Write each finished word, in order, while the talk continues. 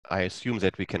I assume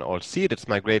that we can all see it. It's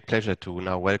my great pleasure to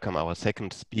now welcome our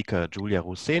second speaker, Giulia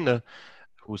Ruzzene,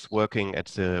 who's working at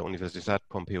the Universitat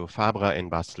Pompeu Fabra in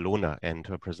Barcelona, and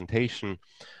her presentation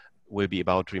will be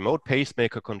about remote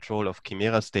pacemaker control of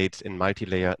chimera states in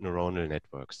multilayer neuronal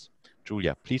networks.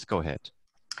 Giulia, please go ahead.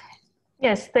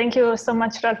 Yes, thank you so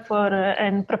much, Ralph,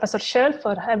 and Professor Schell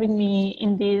for having me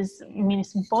in this mini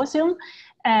symposium.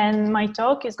 And my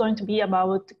talk is going to be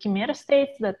about chimera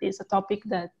states. That is a topic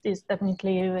that is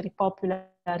definitely very popular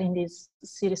in this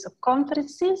series of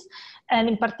conferences. And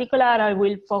in particular, I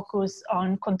will focus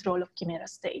on control of chimera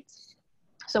states.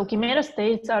 So chimera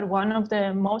states are one of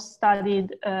the most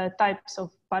studied types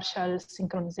of partial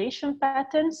synchronization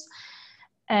patterns.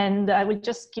 And I will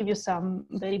just give you some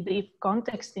very brief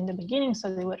context in the beginning.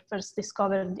 So they were first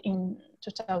discovered in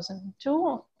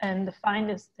 2002 and defined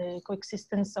as the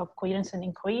coexistence of coherence and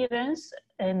incoherence.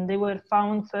 And they were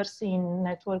found first in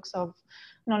networks of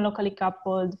non-locally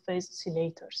coupled phase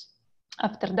oscillators.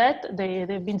 After that,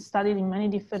 they've been studied in many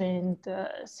different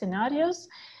scenarios.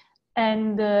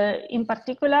 And in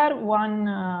particular,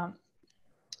 one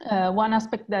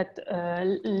aspect that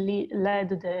led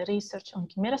the research on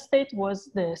chimera state was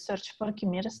the search for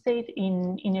chimera state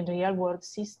in a real world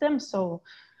system. So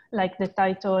like the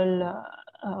title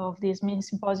of this mini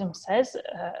symposium says,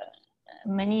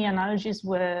 many analogies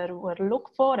were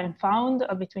looked for and found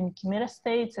between chimera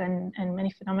states and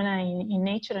many phenomena in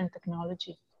nature and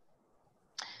technology.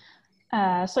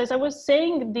 So as I was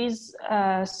saying, this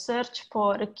search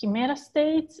for chimera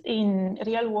states in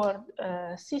real world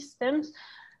systems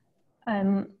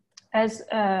has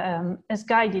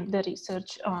guided the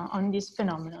research on this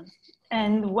phenomenon.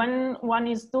 And when one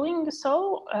is doing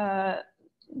so,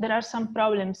 there are some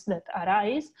problems that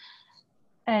arise.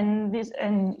 And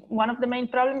one of the main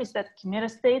problems is that chimera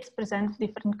states present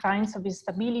different kinds of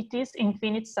instabilities in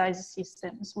finite size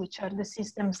systems, which are the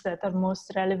systems that are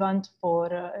most relevant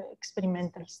for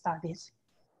experimental studies.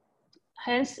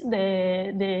 Hence,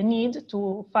 the need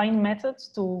to find methods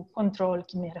to control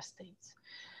chimera states.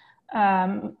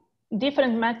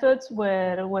 Different methods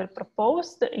were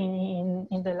proposed in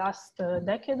the last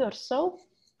decade or so.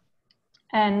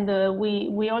 And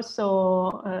we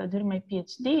also, during my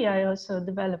PhD, I also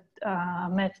developed a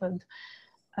method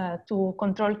to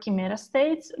control chimera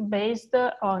states based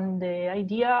on the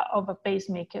idea of a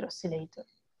pacemaker oscillator.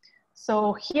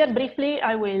 So here briefly,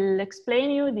 I will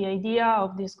explain you the idea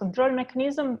of this control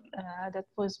mechanism that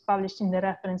was published in the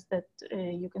reference that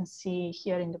you can see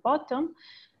here in the bottom.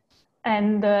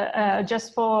 And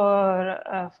just for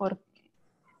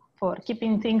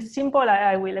keeping things simple,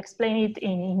 I will explain it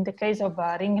in the case of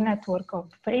a ring network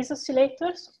of phase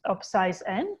oscillators of size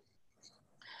n.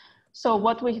 So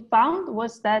what we found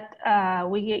was that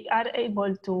we are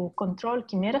able to control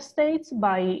chimera states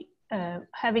by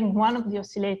having one of the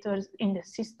oscillators in the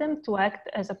system to act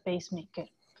as a pacemaker.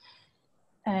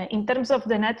 In terms of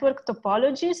the network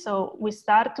topology, so we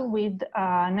start with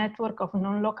a network of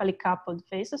non-locally coupled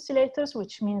phase oscillators,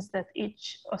 which means that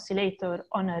each oscillator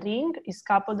on a ring is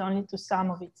coupled only to some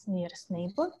of its nearest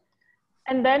neighbor.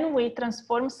 And then we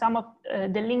transform some of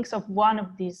the links of one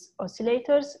of these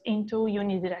oscillators into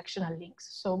unidirectional links.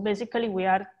 So basically we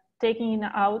are taking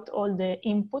out all the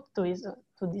input to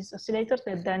this oscillator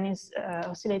that then is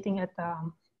oscillating at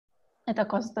a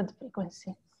constant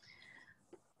frequency.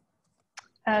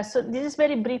 So this is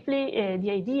very briefly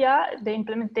the idea. The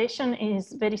implementation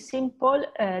is very simple.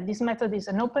 This method is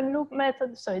an open loop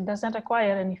method, so it doesn't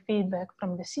require any feedback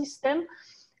from the system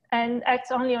and acts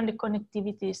only on the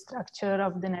connectivity structure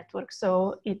of the network.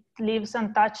 So it leaves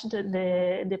untouched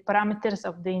the parameters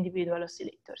of the individual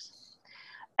oscillators.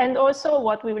 And also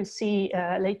what we will see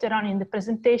later on in the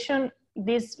presentation,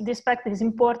 this fact is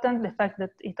important, the fact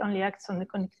that it only acts on the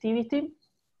connectivity,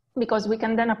 because we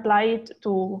can then apply it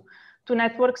to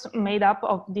networks made up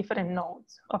of different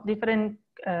nodes, of different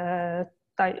that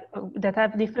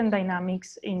have different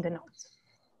dynamics in the nodes.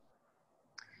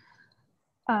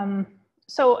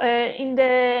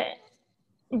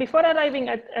 Before arriving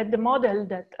at the model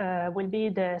that will be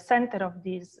the center of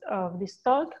this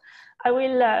talk, I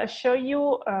will show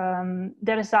you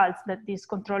the results that this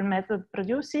control method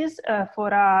produces for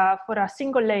a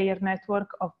single layer network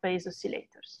of phase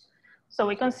oscillators. So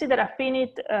we consider a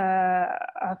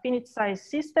finite size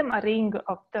system, a ring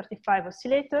of 35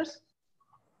 oscillators.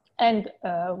 And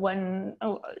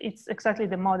it's exactly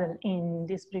the model in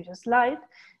this previous slide,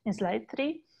 in slide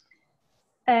 3.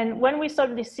 And when we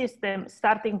solve this system,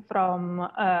 starting from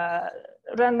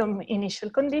random initial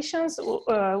conditions,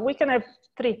 we can have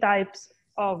 3 types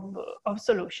of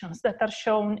solutions that are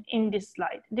shown in this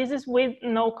slide. This is with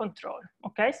no control,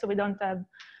 okay? So we don't have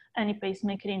any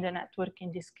pacemaker in the network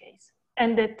in this case.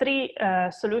 And the three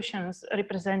solutions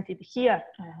represented here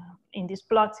in these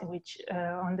plots, in which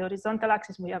on the horizontal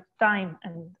axis we have time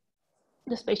and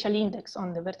the spatial index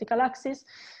on the vertical axis.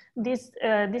 These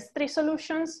three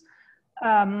solutions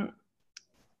are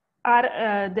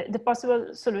the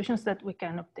possible solutions that we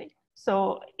can obtain.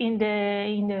 So in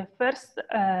the first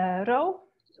row,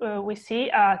 we see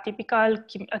a typical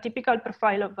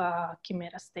profile of a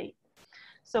chimera state.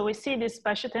 So we see these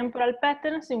spatiotemporal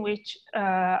patterns in which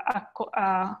a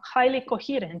highly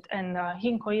coherent and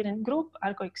incoherent group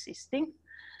are coexisting.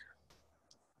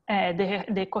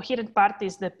 The coherent part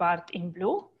is the part in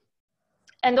blue.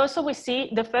 And also we see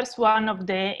the first one of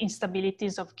the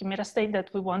instabilities of chimera state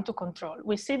that we want to control.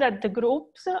 We see that the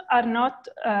groups are not,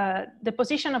 the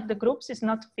position of the groups is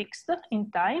not fixed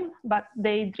in time, but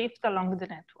they drift along the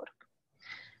network.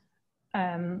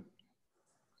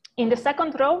 In the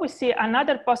second row, we see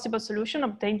another possible solution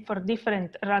obtained for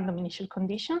different random initial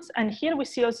conditions. And here we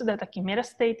see also that a chimera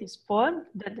state is formed,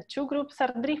 that the two groups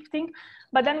are drifting,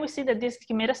 but then we see that this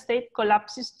chimera state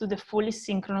collapses to the fully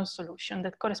synchronous solution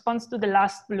that corresponds to the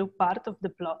last blue part of the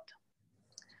plot.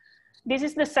 This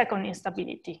is the second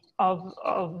instability of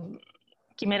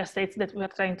chimera states that we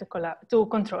are trying to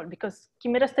control, because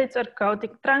chimera states are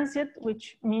chaotic transient,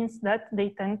 which means that they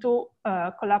tend to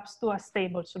collapse to a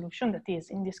stable solution that is,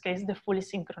 in this case, the fully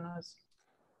synchronous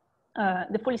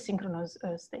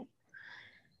state.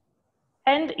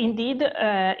 And indeed,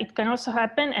 it can also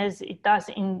happen, as it does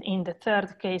in the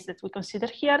third case that we consider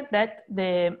here, that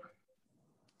the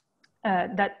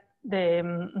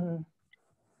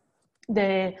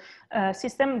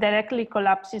system directly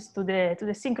collapses to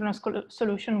the synchronous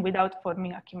solution without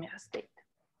forming a chimera state.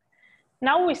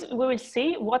 Now we will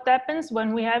see what happens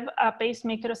when we have a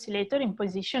pacemaker oscillator in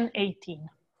position 18.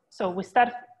 So we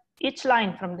start each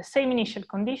line from the same initial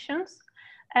conditions,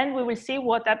 and we will see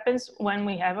what happens when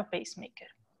we have a pacemaker.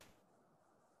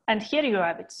 And here you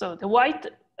have it. So the white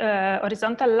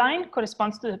horizontal line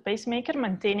corresponds to the pacemaker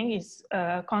maintaining its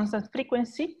constant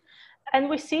frequency. And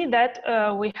we see that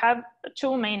we have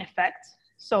two main effects.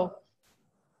 So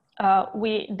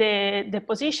the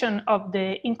position of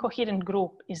the incoherent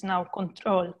group is now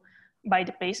controlled by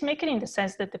the pacemaker, in the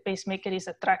sense that the pacemaker is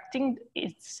attracting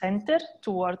its center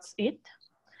towards it.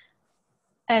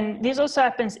 And this also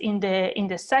happens in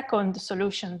the second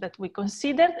solution that we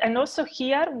considered. And also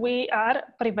here we are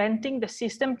preventing the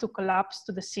system to collapse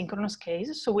to the synchronous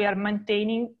case. So we are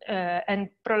maintaining and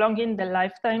prolonging the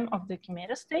lifetime of the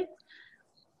chimera state.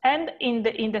 And in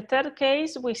the third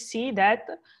case, we see that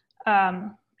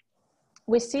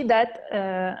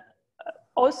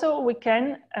also we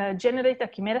can generate a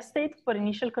chimera state for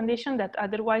initial condition that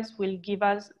otherwise will give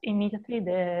us immediately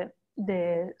the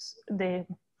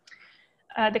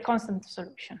constant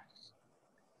solution.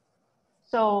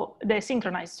 So the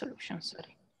synchronized solution,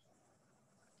 sorry.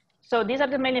 So these are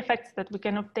the main effects that we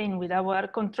can obtain with our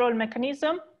control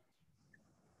mechanism.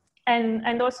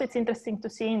 And also it's interesting to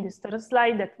see in this third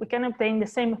slide that we can obtain the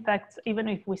same effects even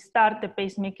if we start the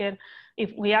pacemaker,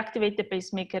 if we activate the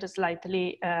pacemaker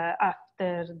slightly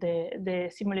after the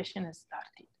simulation has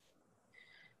started.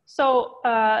 So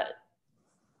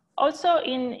also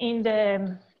in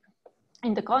the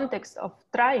context of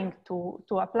trying to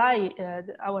apply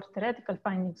our theoretical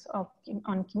findings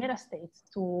on chimera states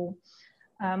to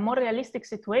more realistic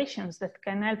situations that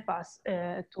can help us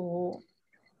to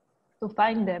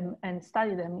find them and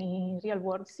study them in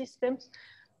real-world systems,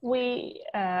 we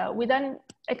then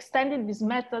extended this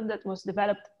method that was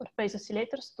developed for phase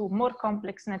oscillators to more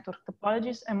complex network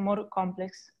topologies and more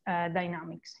complex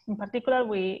dynamics. In particular,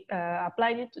 we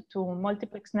applied it to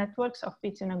multiplex networks of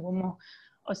Fitz-Nagumo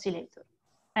oscillator.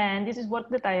 And this is work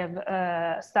that I have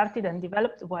started and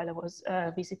developed while I was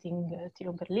visiting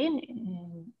TU Berlin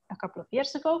a couple of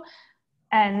years ago,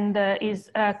 and is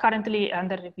currently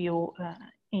under review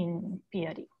in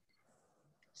PRE.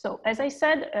 So as I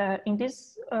said, in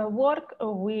this work,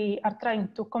 we are trying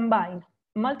to combine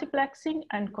multiplexing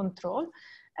and control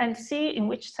and see in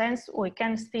which sense we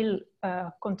can still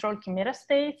control chimera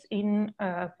states in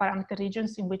parameter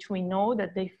regions in which we know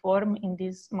that they form in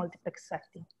this multiplex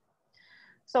setting.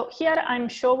 So here I'm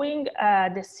showing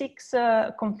the 6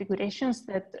 configurations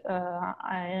that,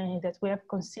 that we have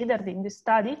considered in this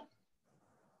study.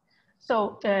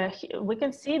 So we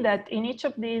can see that in each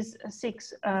of these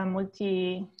 6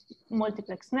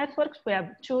 multiplex networks, we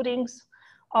have 2 rings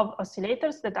of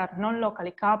oscillators that are non-locally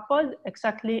coupled,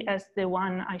 exactly as the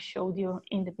one I showed you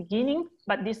in the beginning.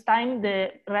 But this time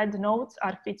the red nodes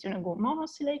are Fitz-Nagumo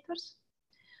oscillators.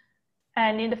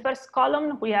 And in the first column,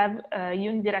 we have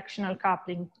unidirectional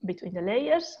coupling between the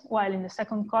layers, while in the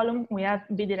second column, we have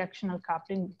bidirectional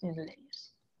coupling between the layers.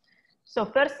 So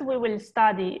first, we will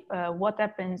study what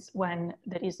happens when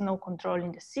there is no control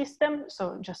in the system. So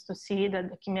just to see that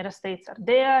the chimera states are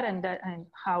there and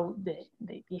how they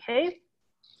behave.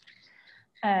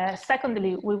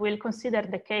 Secondly, we will consider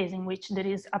the case in which there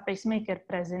is a pacemaker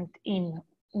present in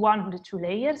one of the two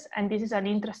layers. And this is an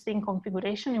interesting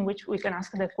configuration in which we can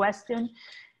ask the question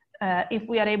if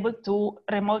we are able to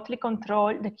remotely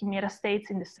control the chimera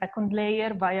states in the second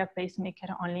layer via pacemaker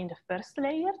only in the first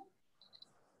layer.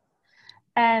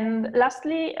 And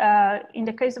lastly, in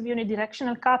the case of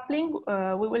unidirectional coupling,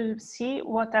 we will see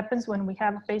what happens when we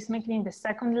have a pacemaker in the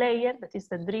second layer, that is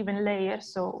the driven layer.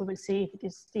 So we will see if it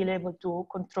is still able to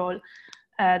control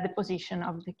the position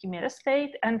of the chimera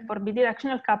state. And for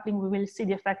bidirectional coupling, we will see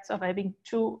the effects of having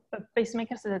two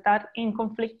pacemakers that are in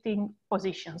conflicting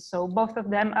positions. So both of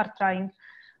them are trying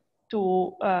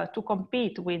to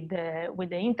compete with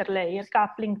the interlayer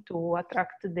coupling to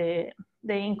attract the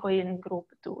incoherent group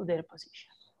to their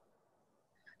position.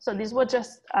 So this was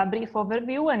just a brief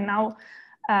overview, and now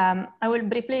I will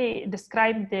briefly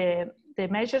describe the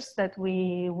measures that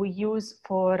we use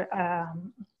for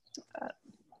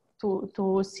to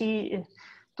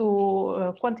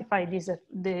quantify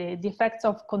the effects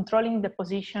of controlling the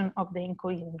position of the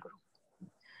incoherent group.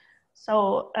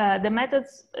 So the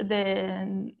methods,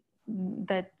 the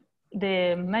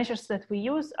measures that we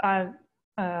use are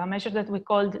a measure that we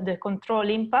called the control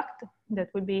impact,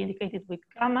 that will be indicated with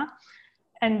gamma.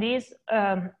 And this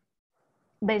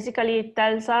basically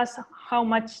tells us how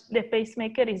much the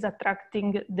pacemaker is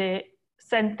attracting the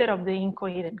center of the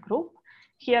incoherent group.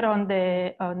 Here on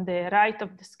the right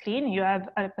of the screen, you have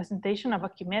a representation of a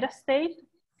chimera state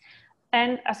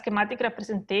and a schematic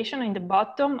representation in the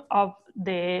bottom of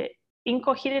the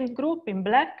incoherent group in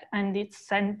black and its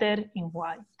center in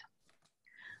white.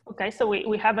 Okay, so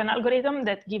we have an algorithm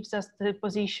that gives us the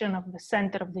position of the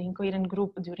center of the incoherent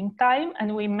group during time,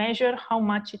 and we measure how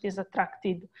much it is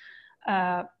attracted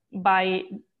by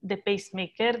the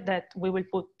pacemaker that we will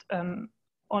put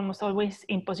almost always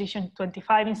in position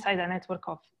 25 inside a network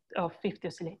of 50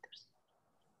 oscillators.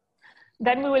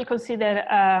 Then we will consider,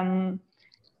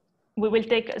 we will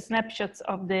take snapshots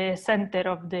of the center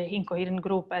of the incoherent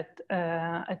group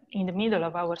in the middle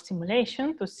of our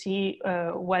simulation to see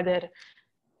whether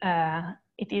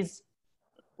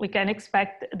we can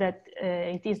expect that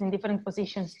it is in different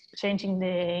positions, changing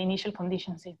the initial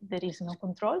conditions if there is no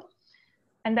control.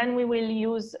 And then we will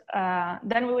use,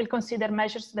 then we will consider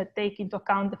measures that take into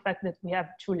account the fact that we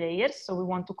have two layers. So we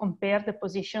want to compare the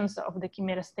positions of the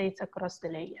chimera states across the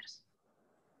layers.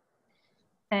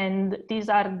 And these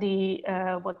are the,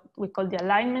 what we call the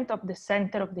alignment of the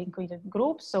center of the incoherent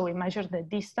group. So we measure the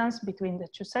distance between the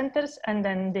two centers, and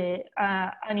then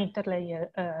an interlayer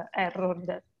error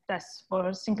that tests for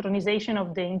synchronization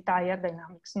of the entire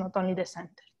dynamics, not only the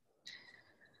center.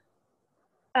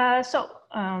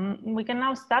 We can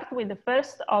now start with the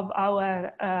first of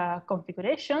our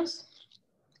configurations.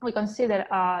 We consider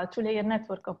a two-layer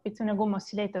network of Pittsburgh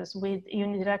oscillators with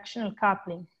unidirectional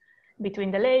coupling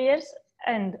between the layers.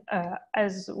 And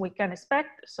as we can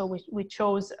expect, so we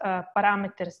chose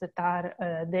parameters that are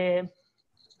the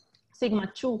sigma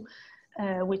 2,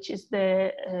 which is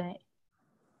the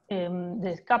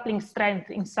coupling strength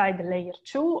inside the layer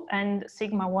 2, and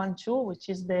sigma 1, 2, which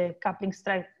is the coupling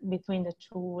strength between the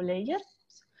two layers.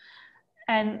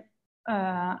 And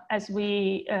as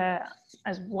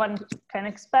one can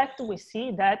expect, we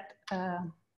see that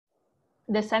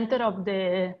the center of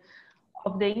the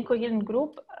incoherent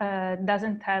group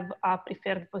doesn't have a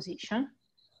preferred position.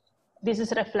 This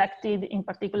is reflected in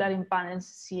particular in panels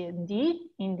C and D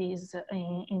in this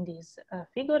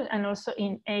figure, and also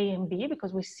in A and B,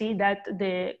 because we see that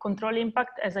the control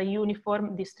impact has a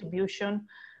uniform distribution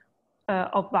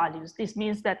of values. This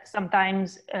means that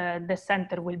sometimes the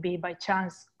center will be by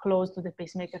chance close to the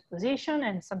pacemaker position,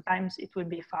 and sometimes it will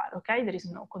be far, okay? There is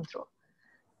no control.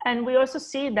 And we also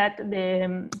see that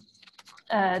the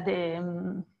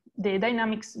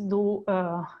dynamics do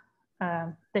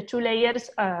the two layers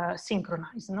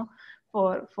synchronize, no,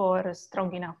 for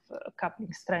strong enough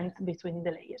coupling strength between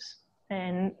the layers.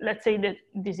 And let's say that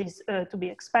this is to be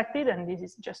expected, and this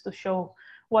is just to show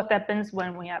what happens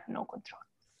when we have no control.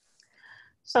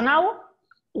 So now,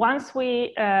 once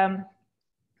we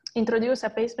introduce a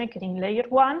pacemaker in layer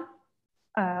 1,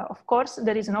 of course,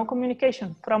 there is no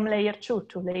communication from layer 2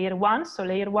 to layer 1. So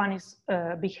layer 1 is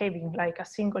behaving like a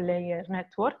single layer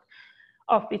network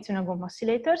of Pittsburgh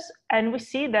oscillators. And we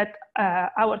see that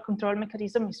our control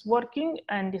mechanism is working,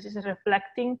 and this is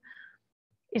reflecting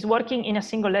is working in a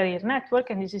single layer network,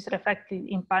 and this is reflected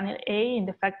in panel A in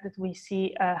the fact that we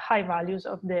see high values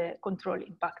of the control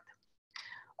impact.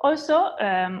 Also,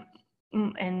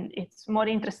 and it's more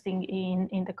interesting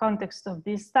in the context of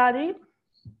this study,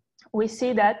 we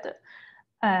see that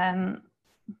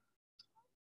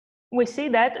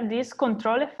this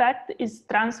control effect is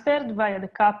transferred via the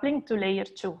coupling to layer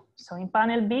 2. So in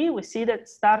panel B, we see that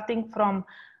starting from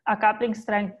a coupling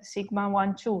strength sigma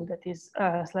 1, 2 that is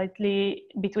slightly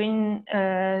between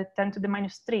 10 to the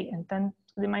minus 3 and 10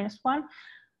 to the minus 1,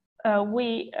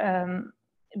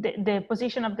 the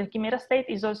position of the chimera state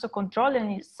is also controlled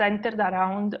and is centered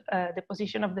around the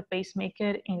position of the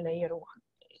pacemaker in layer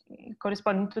 1,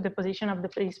 corresponding to the position of the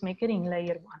pacemaker in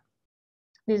layer 1.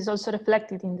 This is also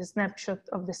reflected in the snapshot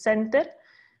of the center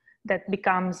that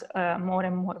becomes more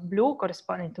and more blue,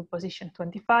 corresponding to position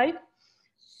 25.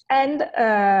 And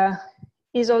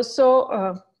is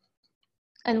also,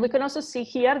 and we can also see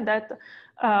here that,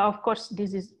 of course,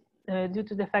 this is due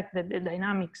to the fact that the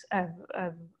dynamics have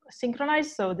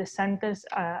synchronized, so the centers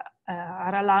are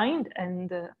aligned,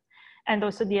 and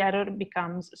also the error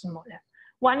becomes smaller.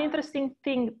 One interesting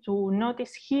thing to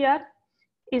notice here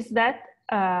is that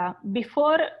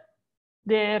before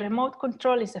the remote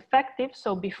control is effective,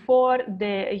 so before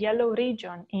the yellow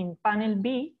region in panel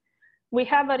B, we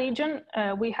have a region,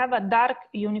 we have a dark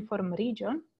uniform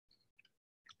region.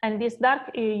 And this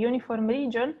dark uniform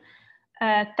region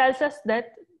tells us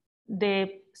that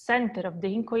the center of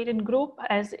the incoherent group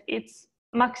has its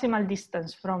maximal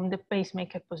distance from the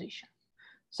pacemaker position.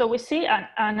 So we see an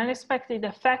unexpected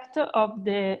effect of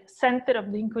the center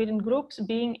of the incoherent groups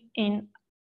being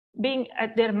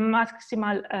at their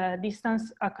maximal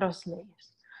distance across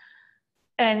layers.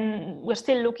 And we're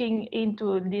still looking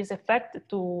into this effect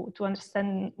to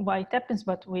understand why it happens,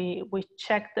 but we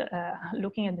checked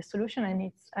looking at the solution, and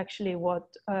it's actually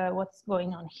what's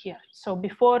going on here. So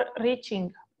before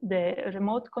reaching the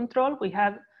remote control, we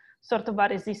have sort of a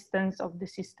resistance of the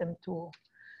system to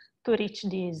reach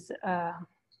this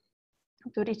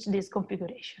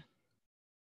configuration.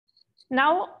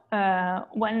 Now,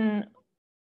 when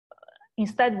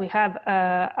instead we have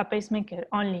a pacemaker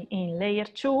only in layer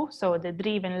 2, so the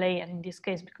driven layer in this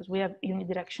case, because we have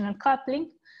unidirectional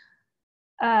coupling,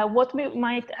 what we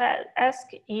might ask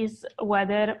is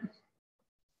whether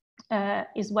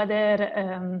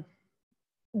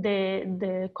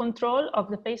the control of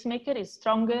the pacemaker is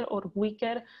stronger or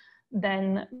weaker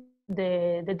than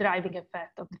the driving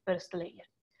effect of the first layer.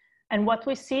 And what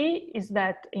we see is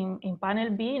that in panel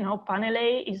B, panel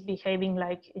A is behaving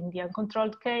like in the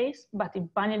uncontrolled case, but in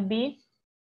panel B,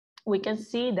 we can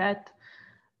see that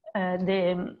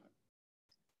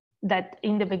that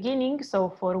in the beginning, so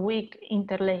for weak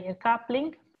interlayer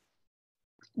coupling,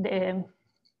 the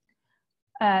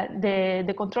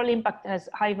control impact has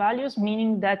high values,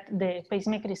 meaning that the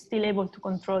pacemaker is still able to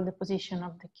control the position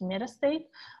of the chimera state,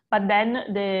 but then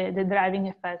the driving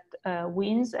effect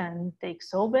wins and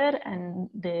takes over, and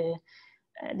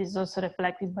this is also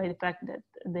reflected by the fact that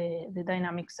the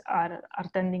dynamics are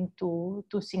tending to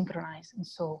synchronize, and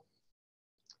so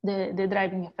the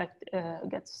driving effect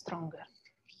gets stronger.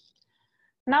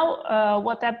 Now,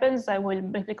 what happens, I will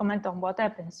briefly comment on what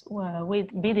happens with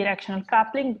bidirectional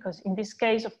coupling, because in this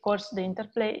case, of course, the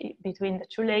interplay between the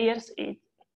two layers, it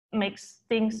makes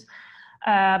things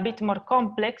a bit more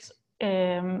complex.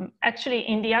 Actually,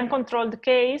 in the uncontrolled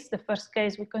case, the first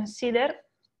case we consider,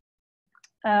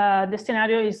 the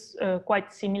scenario is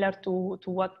quite similar to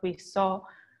what we saw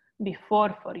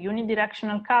before for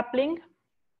unidirectional coupling.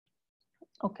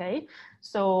 Okay,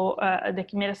 so the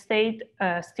chimera state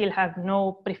still have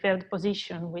no preferred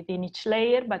position within each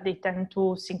layer, but they tend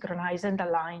to synchronize and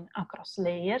align across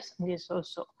layers. And this is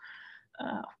also,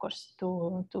 of course,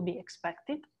 to be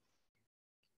expected.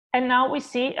 And now we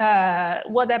see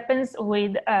what happens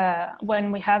with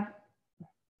when we have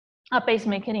a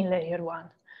pacemaker in layer 1.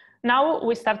 Now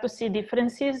we start to see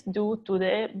differences due to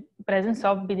the presence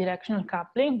of bidirectional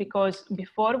coupling, because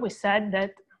before we said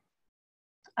that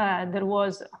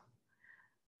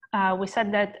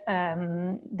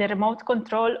the remote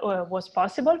control was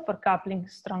possible for coupling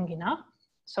strong enough.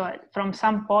 So from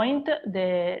some point,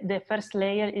 the first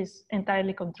layer is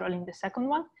entirely controlling the second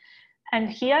one. And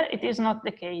here it is not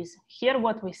the case. Here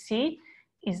what we see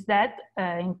is that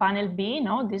in panel B,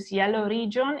 this yellow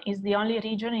region is the only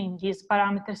region in this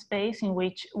parameter space in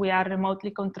which we are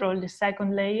remotely control the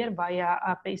second layer via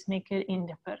a pacemaker in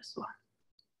the first one.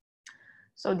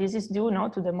 So this is due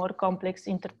to the more complex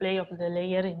interplay of the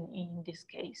layer in this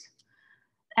case.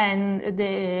 And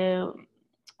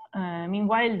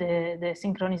meanwhile, the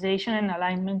synchronization and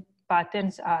alignment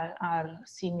patterns are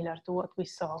similar to what we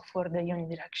saw for the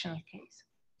unidirectional case.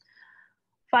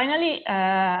 Finally,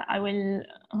 I will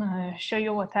show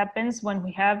you what happens when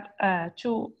we have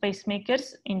two pacemakers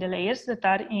in the layers that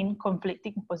are in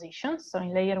conflicting positions. So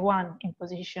in layer 1 in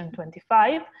position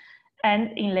 25,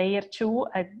 and in layer 2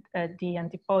 at the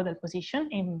antipodal position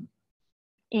in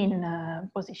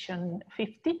position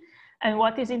 50. And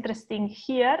what is interesting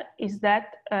here is that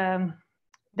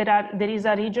there is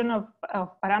a region of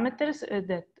parameters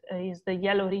that is the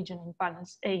yellow region in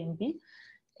panels A and B,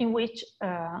 in which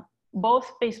both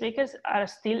pacemakers are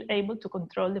still able to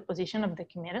control the position of the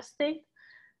chimera state.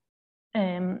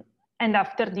 And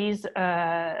after this,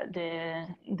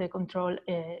 the control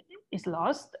is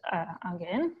lost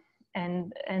again,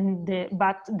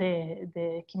 but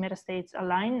the chimera states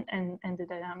align and the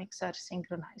dynamics are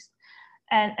synchronized.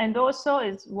 And also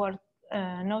it's worth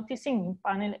noticing in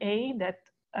panel A that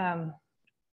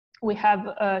we have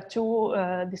two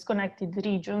disconnected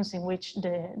regions in which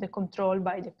the control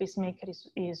by the pacemaker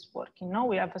is working. Now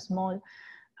we have a smaller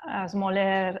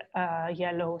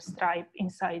yellow stripe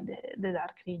inside the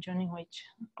dark region, in which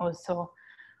also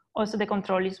the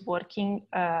control is working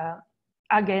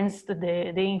against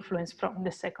the influence from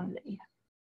the second layer.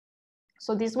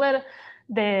 So these were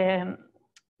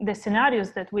the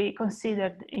scenarios that we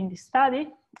considered in this study.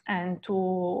 And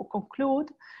to conclude,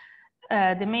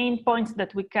 the main points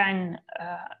that we can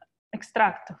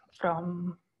extract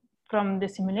from the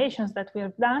simulations that we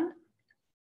have done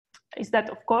is that,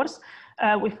 of course,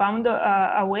 we found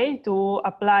a way to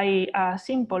apply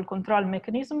simple control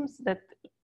mechanisms that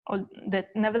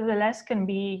nevertheless can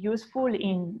be useful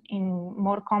in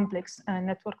more complex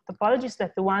network topologies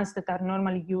than the ones that are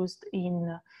normally used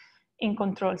in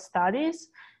control studies.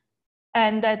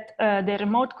 And that the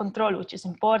remote control, which is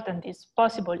important, is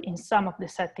possible in some of the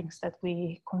settings that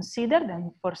we considered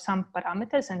and for some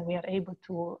parameters, and we are able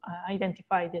to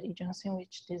identify the regions in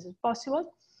which this is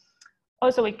possible.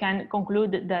 Also, we can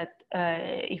conclude that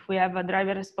if we have a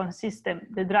driver response system,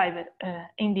 the driver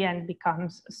in the end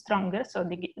becomes stronger. So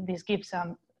this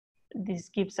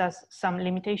gives us some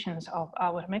limitations of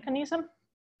our mechanism.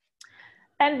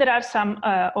 And there are some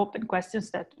open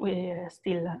questions that we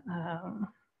still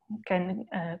can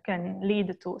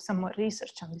lead to some more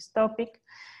research on this topic.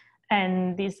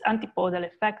 And this antipodal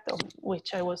effect, of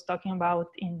which I was talking about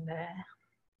in the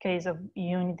case of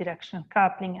unidirectional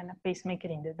coupling and a pacemaker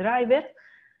in the driver,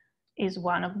 is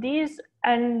one of these.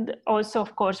 And also,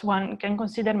 of course, one can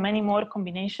consider many more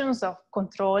combinations of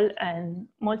control and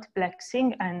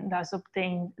multiplexing, and thus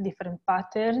obtain different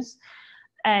patterns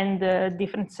and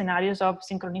different scenarios of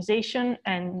synchronization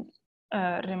and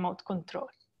remote control.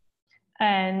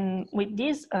 And with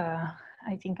this,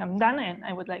 I think I'm done, and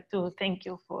I would like to thank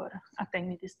you for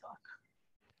attending this talk.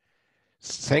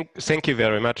 Thank you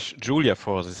very much, Giulia,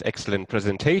 for this excellent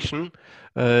presentation.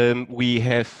 We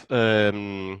have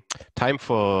time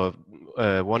for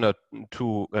one or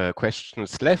two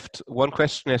questions left. One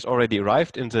question has already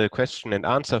arrived in the question and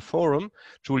answer forum.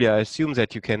 Giulia, I assume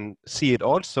that you can see it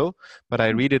also, but I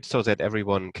read it so that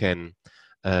everyone can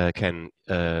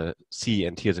see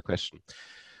and hear the question.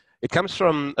 It comes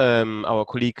from our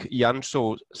colleague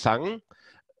Yansho Sang.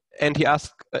 And he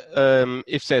asked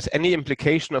if there's any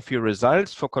implication of your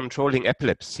results for controlling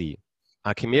epilepsy.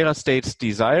 Are chimera states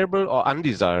desirable or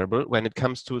undesirable when it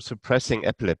comes to suppressing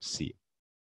epilepsy?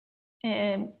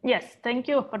 Yes, thank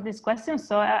you for this question.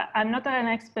 So I'm not an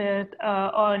expert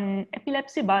on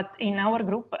epilepsy, but in our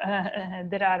group,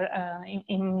 there are,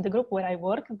 in the group where I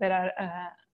work, there are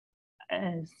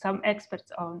some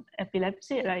experts on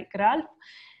epilepsy, like Ralph.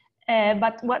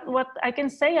 But what I can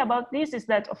say about this is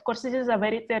that, of course, this is a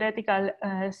very theoretical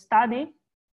study,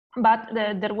 but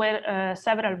there were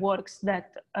several works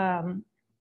that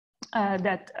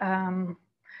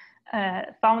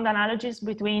found analogies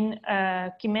between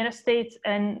chimera states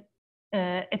and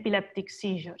epileptic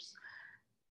seizures.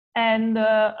 And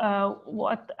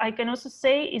what I can also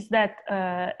say is that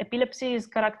epilepsy is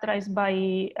characterized by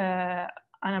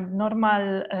an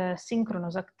abnormal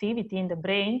synchronous activity in the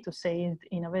brain, to say it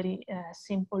in a very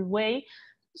simple way.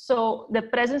 So the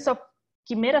presence of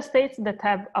chimera states that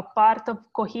have a part of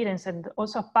coherence and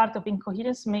also a part of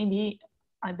incoherence may be,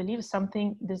 I believe,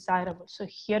 something desirable. So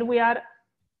here we are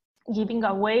giving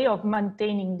a way of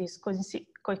maintaining this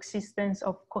coexistence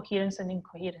of coherence and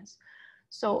incoherence.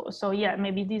 So yeah,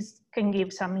 maybe this can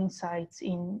give some insights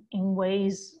in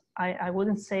ways I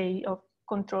wouldn't say of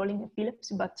controlling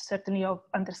epilepsy, but certainly of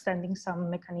understanding some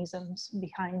mechanisms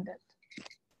behind it.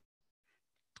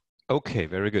 Okay,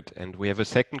 very good. And we have a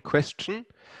second question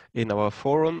in our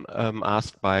forum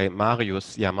asked by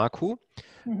Marius Yamaku.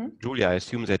 Giulia, I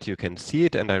assume that you can see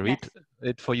it, and I read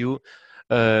it for you.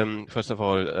 First of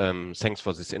all, thanks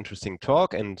for this interesting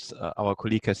talk. And our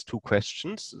colleague has two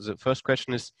questions. The first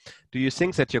question is, do you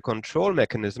think that your control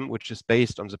mechanism, which is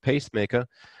based on the pacemaker,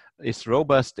 is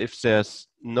robust if there's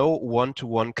no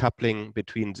one-to-one coupling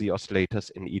between the oscillators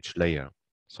in each layer?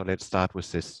 So let's start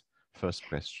with this first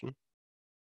question.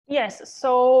 Yes,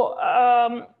 so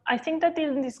I think that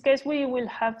in this case, we will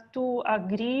have to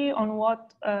agree on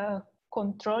what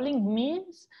controlling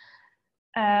means.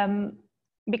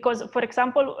 Because, for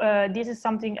example, this is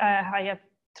something I have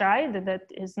tried that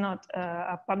is not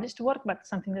a published work, but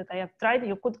something that I have tried.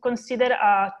 You could consider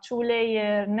a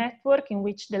two-layer network in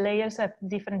which the layers have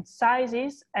different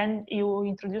sizes and you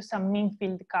introduce some mean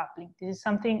field coupling. This is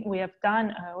something we have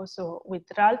done also with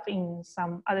Ralph in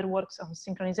some other works on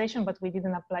synchronization, but we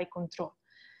didn't apply control.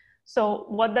 So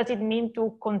what does it mean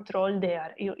to control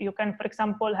there? You can, for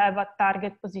example, have a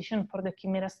target position for the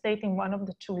chimera state in one of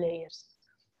the two layers.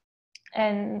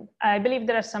 And I believe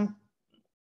there are some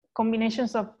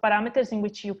combinations of parameters in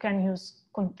which you can use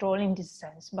control in this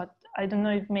sense, but I don't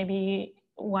know if maybe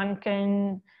one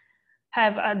can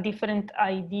have a different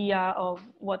idea of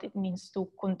what it means to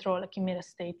control a chimera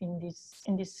state in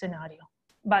this scenario.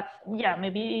 But yeah,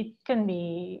 maybe it can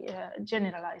be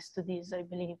generalized to this, I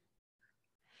believe.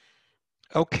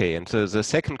 Okay, and so the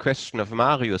second question of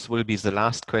Marius will be the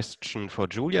last question for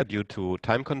Giulia due to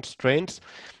time constraints.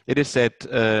 It is that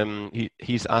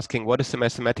he's asking, what is the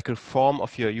mathematical form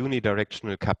of your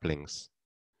unidirectional couplings?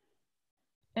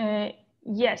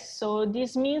 Yes, so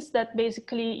this means that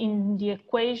basically in the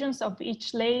equations of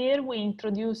each layer, we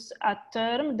introduce a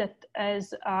term that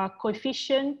has a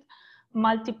coefficient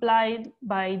multiplied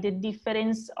by the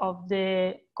difference of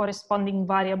the corresponding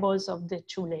variables of the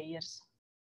two layers.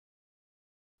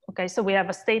 Okay, so we have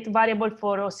a state variable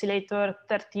for oscillator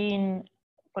 13,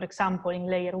 for example, in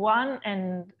layer 1,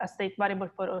 and a state variable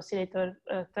for oscillator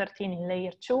 13 in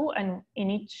layer 2, and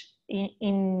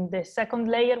in the second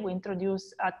layer, we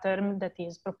introduce a term that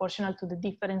is proportional to the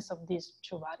difference of these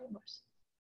two variables.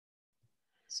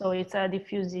 So it's a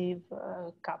diffusive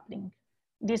coupling.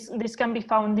 This can be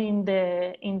found in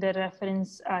the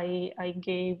reference I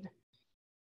gave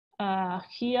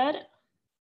here,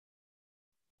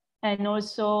 and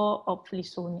also hopefully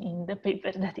soon in the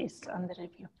paper that is under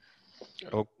review.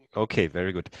 Okay,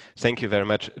 very good. Thank you very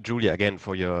much, Giulia, again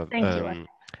for your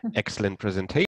excellent presentation.